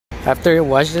After you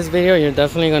watch this video, you're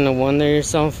definitely gonna wonder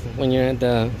yourself when you're at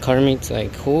the car meets,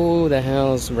 like, who the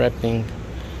hell's repping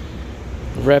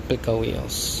replica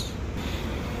wheels?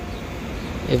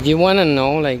 If you wanna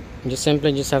know, like, you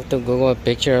simply just have to Google a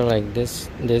picture of like this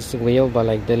wheel, but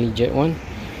like the legit one,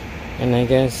 and I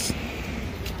guess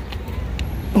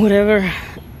whatever,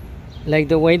 like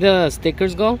the way the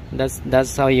stickers go,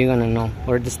 that's how you're gonna know,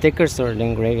 or the stickers or the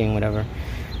engraving, whatever.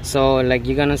 So like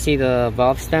you're gonna see the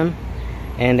valve stem,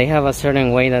 and they have a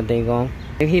certain way that they go.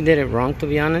 He did it wrong, to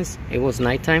be honest. It was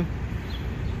nighttime,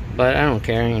 but I don't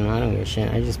care, you know, I don't give a shit.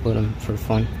 I just put them for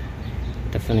fun.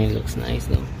 Definitely looks nice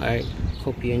though. Alright,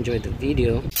 hope you enjoyed the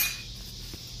video.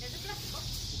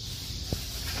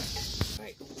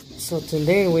 Alright, so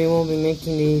today we will be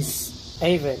making these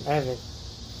AVID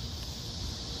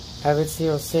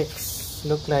 06.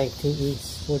 Look like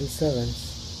TEs 47s.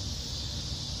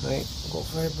 Alright, go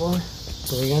for it, boy.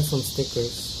 So we got some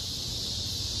stickers.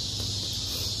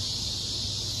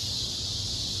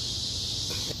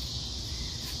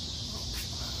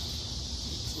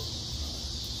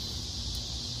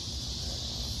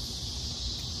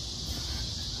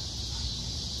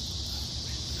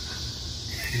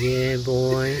 Yeah,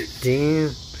 boy.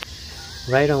 Damn.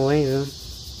 Right away, though.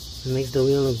 It makes the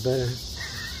wheel look better.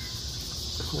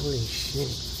 Holy shit.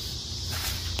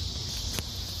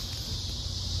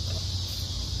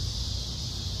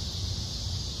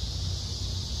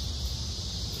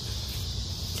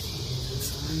 Damn,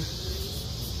 son.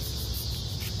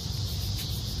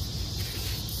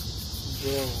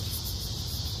 Bro.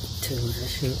 Dude, that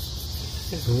shit.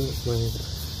 Oh my god.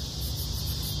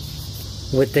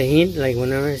 With the heat, like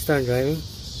whenever I start driving,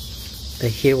 the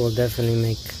heat will definitely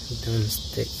make them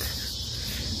stick.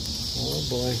 Oh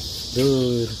boy.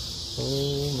 Dude.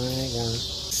 Oh my god.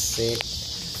 Sick.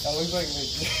 That looks like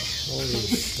me. Holy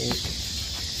shit.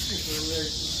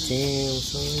 Damn,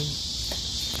 son.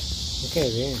 Look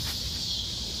at this.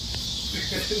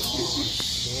 Oh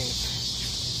shit.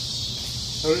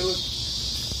 How do it look?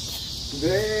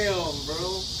 Damn,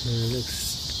 bro. It looks...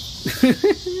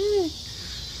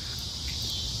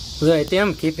 So I think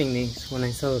I'm keeping these when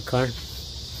I sell the car.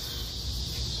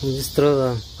 I'll just throw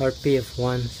the RPF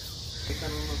ones.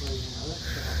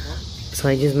 So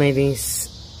I just made these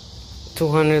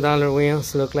 $200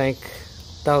 wheels look like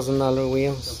 $1,000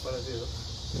 wheels.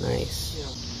 Nice.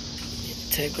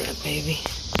 Integra, baby.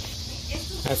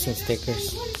 Have some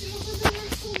stickers.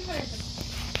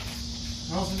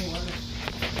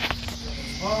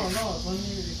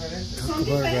 Talk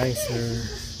about ricer.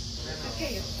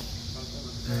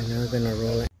 Alright, now we're gonna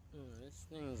roll it. This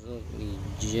thing's look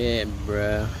legit,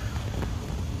 bruh.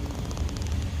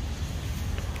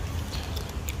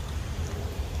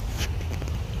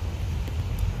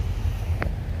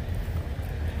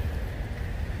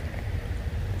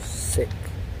 Sick.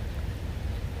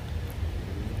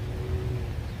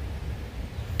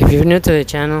 If you're new to the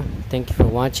channel, thank you for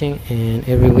watching, and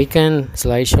every weekend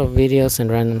slideshow videos and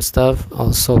random stuff. I'll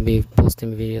also be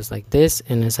posting videos like this,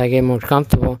 and as I get more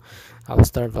comfortable, I will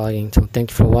start vlogging too. Thank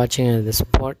you for watching and the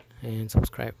support, and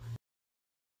subscribe.